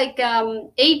 he's like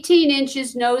 18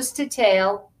 inches nose to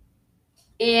tail,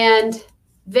 and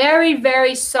very,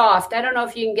 very soft. I don't know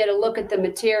if you can get a look at the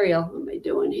material. What am I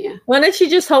doing here? Why don't you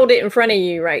just hold it in front of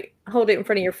you, right? Hold it in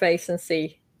front of your face and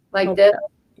see. Like this?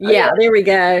 Yeah, there we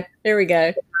go. There we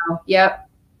go. Yep.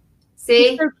 See?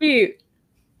 He's so cute.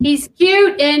 He's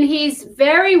cute, and he's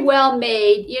very well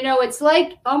made. You know, it's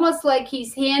like almost like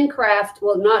he's handcrafted.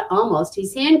 Well, not almost.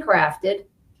 He's handcrafted,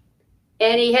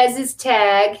 and he has his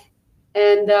tag.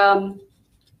 And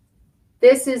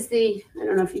this is I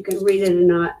don't know if you can read it or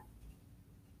not.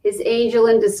 His angel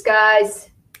in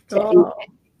disguise. Oh.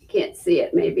 You can't see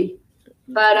it maybe.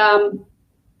 But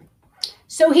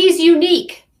so he's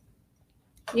unique.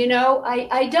 You know,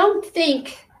 I don't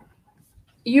think,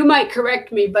 you might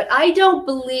correct me, but I don't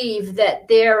believe that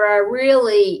there are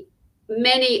really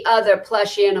many other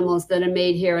plush animals that are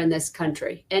made here in this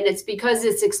country. And it's because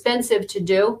it's expensive to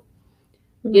do,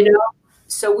 you know.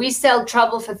 So we sell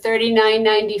Trouble for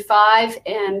 $39.95,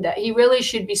 and he really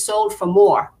should be sold for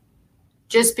more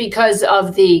just because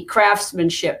of the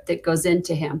craftsmanship that goes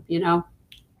into him, you know.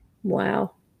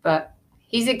 Wow. But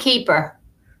he's a keeper.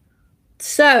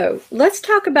 So let's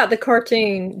talk about the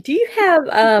cartoon. Do you have,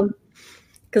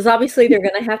 because obviously they're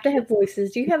going to have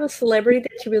voices. Do you have a celebrity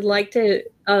that you would like to,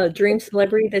 dream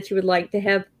celebrity that you would like to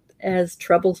have as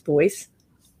Trouble's voice?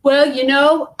 Well, you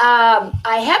know,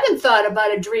 I haven't thought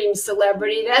about a dream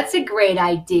celebrity. That's a great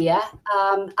idea.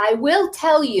 I will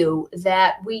tell you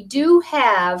that we do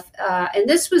have, and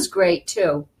this was great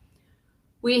too.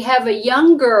 We have a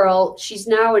young girl. She's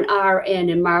now an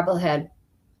RN in Marblehead.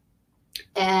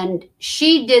 And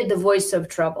she did the voice of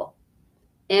Trouble.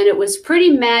 And it was pretty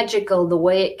magical the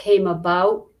way it came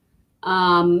about.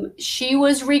 She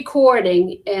was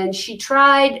recording, and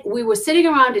we were sitting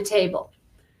around a table.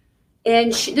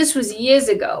 And this was years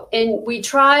ago. And we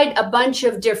tried a bunch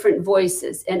of different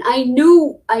voices. And I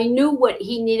knew what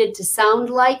he needed to sound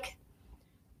like.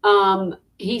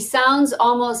 He sounds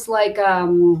almost like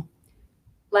a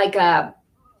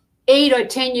 8 or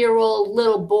 10-year-old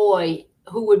little boy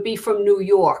who would be from New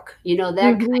York, you know,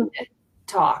 that kind of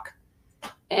talk.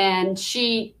 And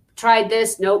she tried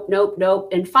this, nope.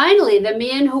 And finally, the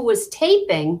man who was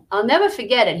taping, I'll never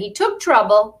forget it, he took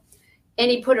Trouble And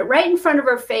he put it right in front of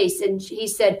her face. And he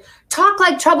said, talk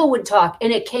like Trouble would talk.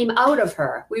 And it came out of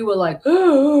her. We were like,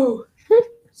 oh.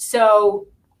 So,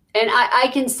 and I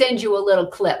can send you a little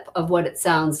clip of what it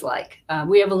sounds like.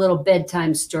 We have a little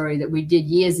bedtime story that we did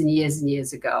years and years and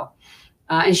years ago.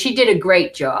 And she did a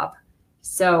great job.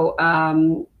 So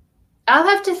I'll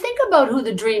have to think about who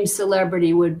the dream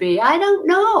celebrity would be. I don't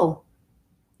know.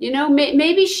 You know,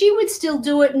 maybe she would still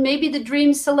do it, and maybe the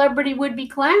dream celebrity would be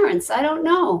Clarence. I don't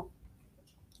know.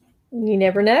 You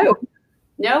never know.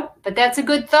 Nope, but that's a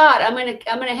good thought. I'm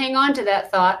gonna hang on to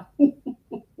that thought.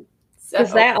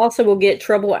 Because that also will get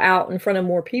Trouble out in front of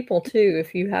more people too,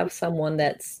 if you have someone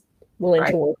that's willing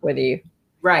to work with you.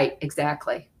 Right,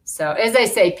 exactly. So as I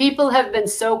say, people have been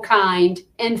so kind,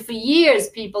 and for years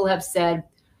people have said,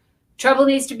 Trouble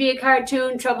needs to be a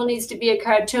cartoon, Trouble needs to be a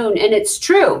cartoon, and it's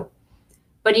true.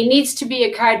 But he needs to be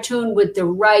a cartoon with the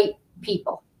right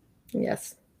people.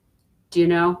 Yes. Do you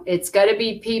know? It's got to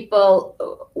be people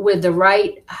with the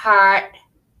right heart.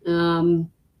 You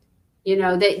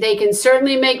know, they can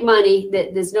certainly make money.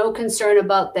 There's no concern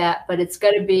about that. But it's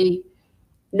got to be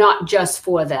not just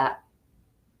for that.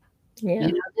 Yeah.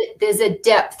 You know, there's a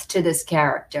depth to this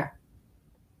character.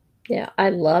 Yeah, I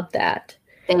love that.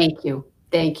 Thank you.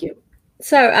 Thank you.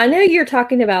 So I know you're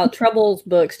talking about Trouble's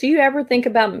books. Do you ever think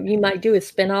about you might do a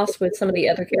spinoffs with some of the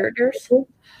other characters?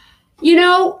 You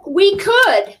know, we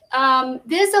could.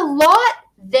 There's a lot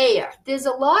there. There's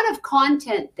a lot of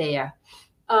content there.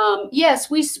 Yes,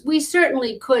 we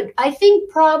certainly could. I think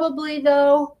probably,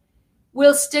 though,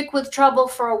 we'll stick with Trouble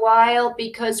for a while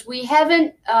because we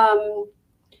haven't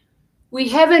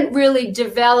really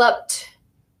developed.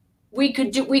 We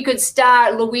could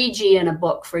star Luigi in a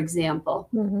book, for example.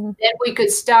 Mm-hmm. Then we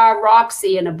could star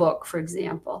Roxy in a book, for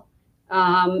example.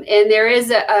 And there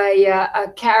is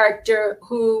a character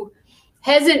who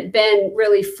hasn't been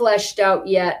really fleshed out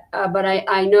yet, but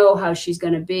I know how she's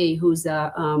going to be, who's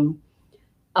a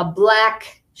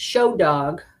black show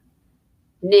dog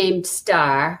named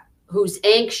Star, who's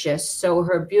anxious, so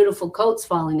her beautiful coat's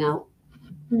falling out.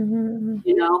 Mm-hmm.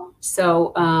 You know,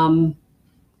 so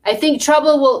I think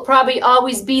Trouble will probably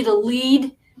always be the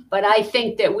lead, but I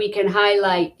think that we can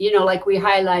highlight, you know, like we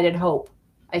highlighted Hope.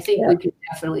 I think we can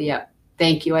definitely,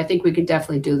 thank you. I think we could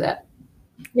definitely do that.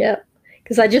 Yeah,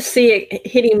 because I just see it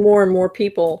hitting more and more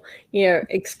people, you know,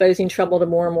 exposing Trouble to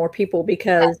more and more people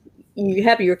because you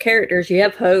have your characters. You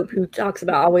have Hope, who talks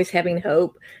about always having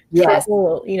hope. Yes.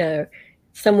 Trouble, you know,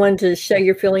 someone to show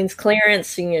your feelings,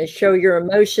 Clarence, you know, show your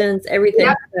emotions, everything.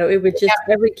 Yep. So it would just,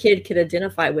 every kid could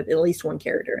identify with at least one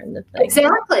character in the thing.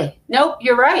 Exactly. Nope,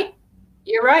 you're right.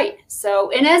 You're right.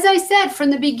 So, and as I said from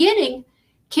the beginning,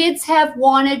 kids have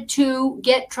wanted to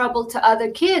get Trouble to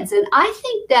other kids. And I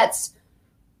think that's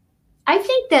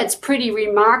pretty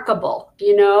remarkable,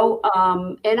 you know,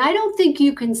 and I don't think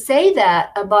you can say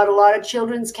that about a lot of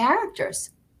children's characters.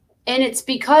 And it's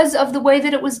because of the way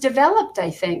that it was developed, I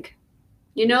think.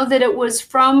 You know, that it was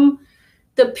from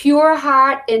the pure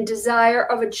heart and desire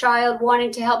of a child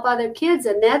wanting to help other kids.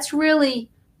 And that's really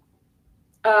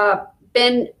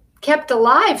been kept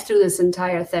alive through this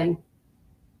entire thing.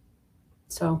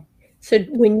 So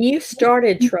when you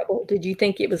started Trouble, did you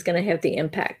think it was going to have the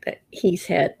impact that he's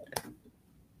had?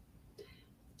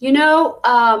 You know,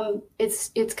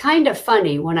 it's kind of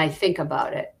funny when I think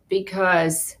about it,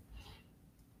 because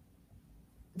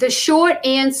the short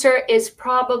answer is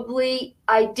probably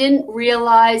I didn't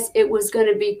realize it was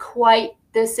going to be quite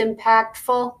this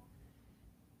impactful,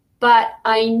 but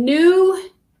I knew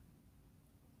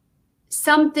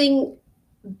something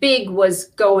big was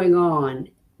going on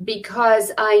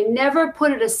because I never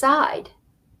put it aside.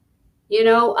 You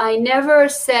know, I never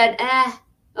said,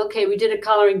 okay, we did a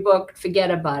coloring book,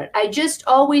 forget about it. I just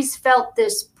always felt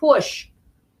this push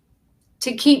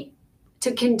to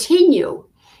continue.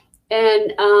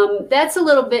 And that's a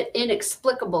little bit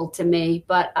inexplicable to me,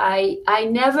 but I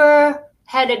never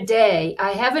had a day,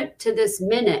 I haven't to this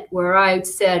minute, where I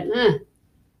said,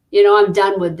 you know, I'm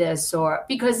done with this, or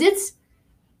because it's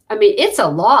a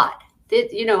lot.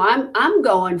 You know, I'm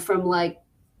going 7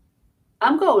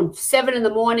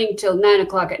 a.m. till 9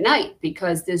 o'clock at night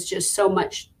because there's just so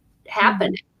much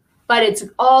happening, but it's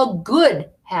all good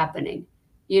happening.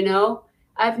 You know,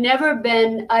 I've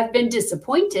been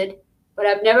disappointed, but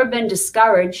I've never been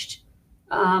discouraged.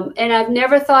 And I've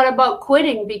never thought about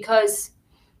quitting because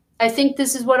I think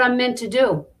this is what I'm meant to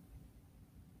do.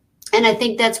 And I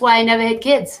think that's why I never had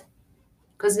kids,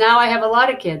 because now I have a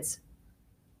lot of kids.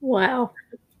 Wow.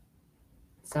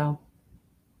 So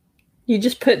you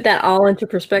just put that all into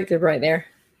perspective right there.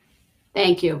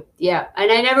 Thank you. Yeah.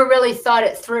 And I never really thought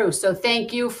it through. So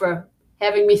thank you for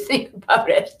having me think about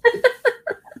it.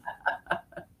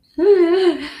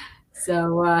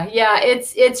 So yeah,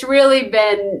 it's really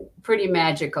been pretty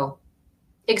magical,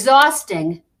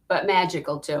 exhausting, but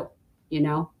magical too.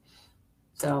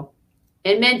 So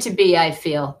and meant to be. I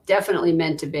feel definitely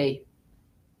meant to be.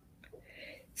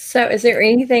 So, is there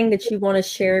anything that you want to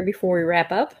share before we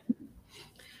wrap up?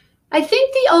 I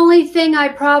think the only thing I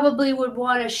probably would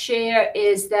want to share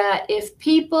is that if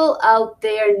people out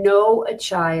there know a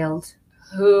child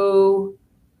who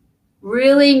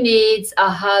really needs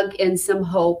a hug and some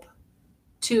hope,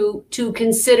 to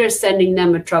consider sending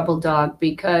them a trouble dog,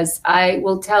 because I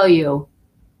will tell you,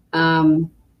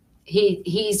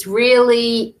 he's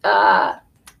really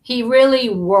he really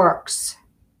works.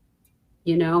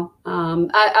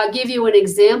 I'll give you an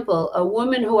example. A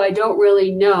woman who I don't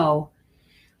really know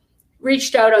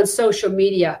reached out on social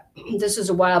media. This was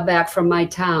a while back from my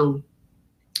town.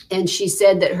 And she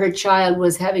said that her child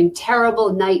was having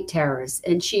terrible night terrors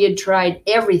and she had tried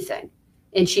everything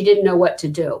and she didn't know what to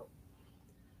do.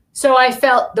 So I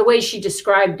felt the way she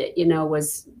described it,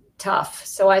 was tough.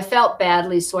 So I felt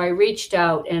badly. So I reached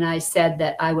out and I said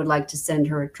that I would like to send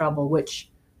her a trouble, which,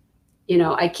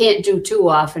 I can't do too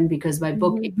often because my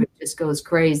bookkeeper just goes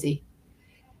crazy.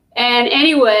 And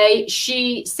anyway,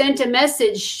 she sent a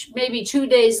message maybe 2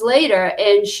 days later,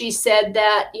 and she said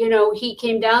that, he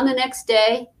came down the next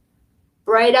day,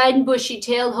 bright-eyed and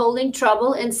bushy-tailed, holding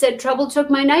Trouble, and said Trouble took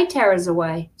my night terrors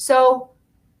away. So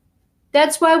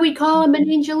that's why we call him an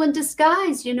angel in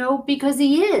disguise, because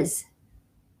he is.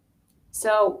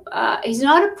 So he's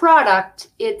not a product.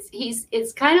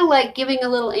 It's kind of like giving a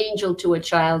little angel to a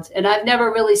child. And I've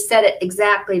never really said it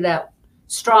exactly that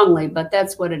strongly, but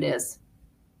that's what it is.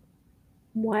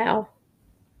 Wow.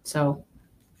 So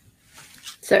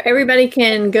everybody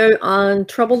can go on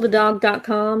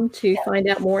troublethedog.com to find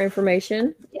out more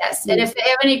information. Yes. And if they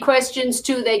have any questions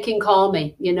too, they can call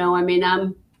me.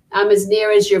 I'm as near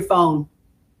as your phone.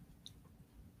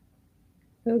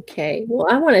 Okay. Well,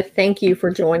 I want to thank you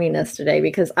for joining us today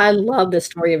because I love the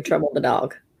story of Trouble the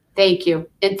dog. Thank you.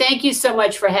 And thank you so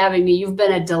much for having me. You've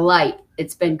been a delight.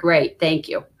 It's been great. Thank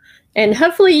you. And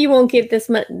hopefully you won't get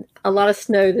a lot of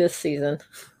snow this season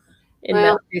in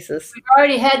Massachusetts. We've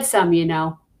already had some, We've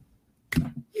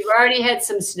already had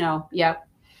some snow. Yep.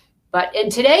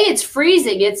 And today it's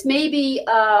freezing. It's maybe,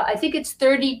 I think it's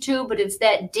 32, but it's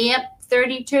that damp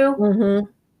 32,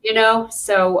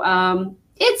 so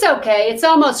it's okay. It's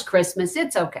almost Christmas.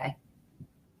 It's okay.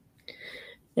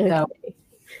 So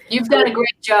you've done a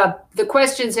great job. The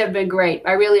questions have been great.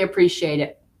 I really appreciate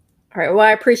it. All right. Well,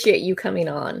 I appreciate you coming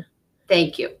on.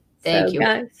 Thank you. Thank you.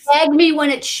 Guys, tag me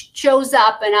when it shows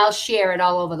up and I'll share it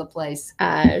all over the place.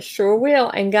 I sure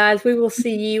will. And guys, we will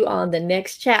see you on the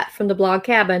next chat from the Blog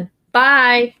Cabin.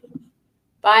 Bye.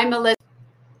 Bye, Melissa.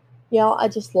 Y'all, I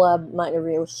just love my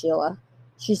interview with Sheila.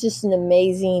 She's just an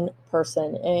amazing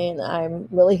person, and I'm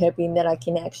really hoping that I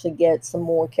can actually get some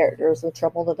more characters with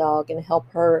Trouble the dog and help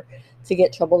her to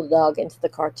get Trouble the dog into the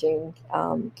cartoon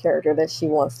character that she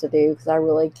wants to do, because I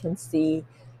really can see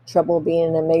Trouble being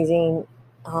an amazing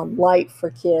light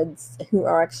for kids who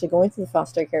are actually going through the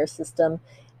foster care system.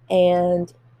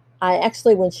 And I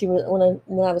actually, when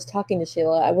I was talking to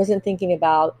Sheila, I wasn't thinking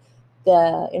about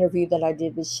the interview that I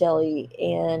did with Shelly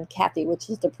and Kathy, which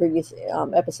is the previous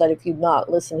episode. If you've not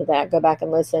listened to that, go back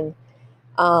and listen.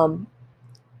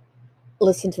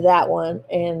 Listen to that one,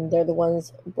 and they're the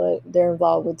ones, but they're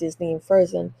involved with Disney and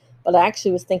Frozen. But I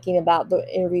actually was thinking about the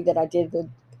interview that I did with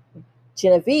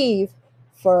Genevieve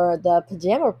for the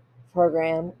pajama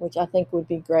program, which I think would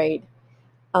be great.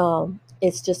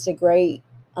 It's just a great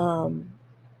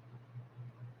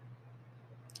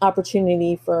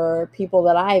opportunity for people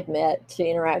that I've met to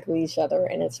interact with each other,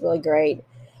 and it's really great.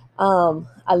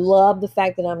 I love the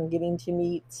fact that I'm getting to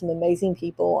meet some amazing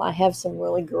people. I have some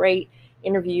really great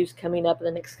interviews coming up in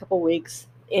the next couple weeks,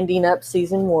 ending up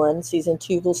season 1. Season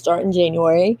 2 will start in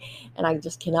January, and I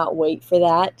just cannot wait for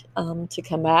that to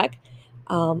come back.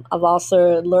 I've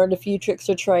also learned a few tricks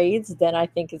or trades that I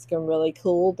think is going to be really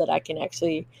cool, that I can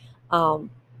actually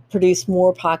produce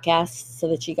more podcasts so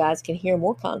that you guys can hear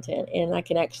more content, and I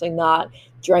can actually not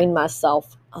drain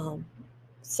myself.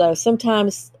 So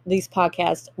sometimes these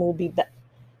podcasts will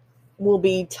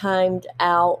be timed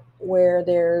out where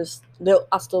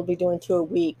I'll still be doing 2 a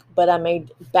week, but I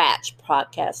made batch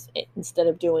podcasts instead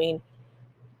of doing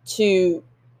two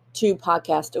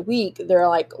podcasts a week. They're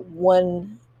like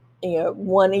one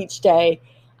each day.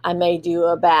 I may do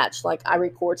a batch, like I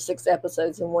record 6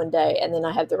 episodes in one day, and then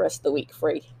I have the rest of the week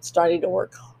free. Starting to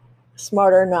work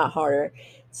smarter, not harder.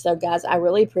 So guys, I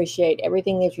really appreciate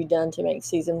everything that you've done to make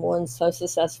season 1 so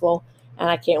successful. And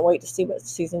I can't wait to see what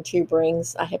season 2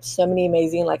 brings. I have so many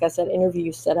amazing, like I said,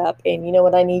 interviews set up. And you know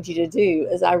what I need you to do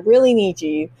is I really need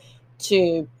you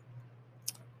to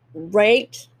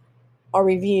rate or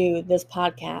review this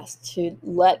podcast to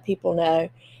let people know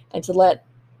and to let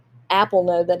Apple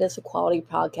know that it's a quality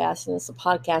podcast, and it's a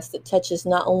podcast that touches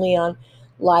not only on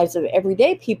lives of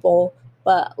everyday people,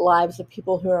 but lives of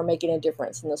people who are making a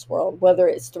difference in this world, whether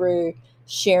it's through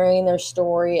sharing their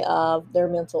story of their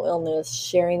mental illness,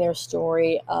 sharing their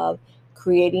story of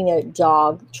creating a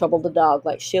dog, troubled the dog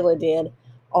like Sheila did,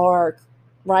 or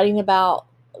writing about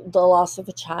the loss of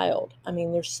a child. I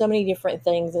mean, there's so many different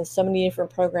things and so many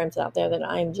different programs out there that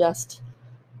I'm just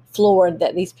floored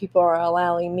that these people are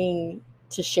allowing me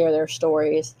to share their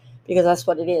stories, because that's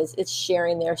what it is. It's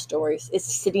sharing their stories. It's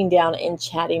sitting down and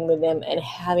chatting with them and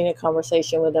having a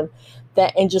conversation with them,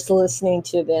 that and just listening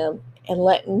to them and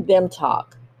letting them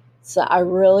talk. So I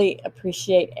really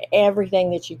appreciate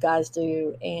everything that you guys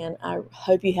do, and I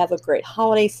hope you have a great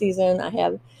holiday season. I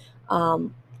have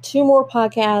 2 more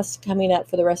podcasts coming up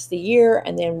for the rest of the year,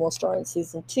 and then we'll start in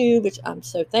season 2, which I'm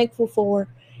so thankful for.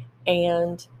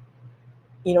 And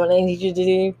you know what I need you to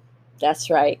do?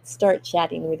 That's right. Start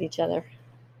chatting with each other.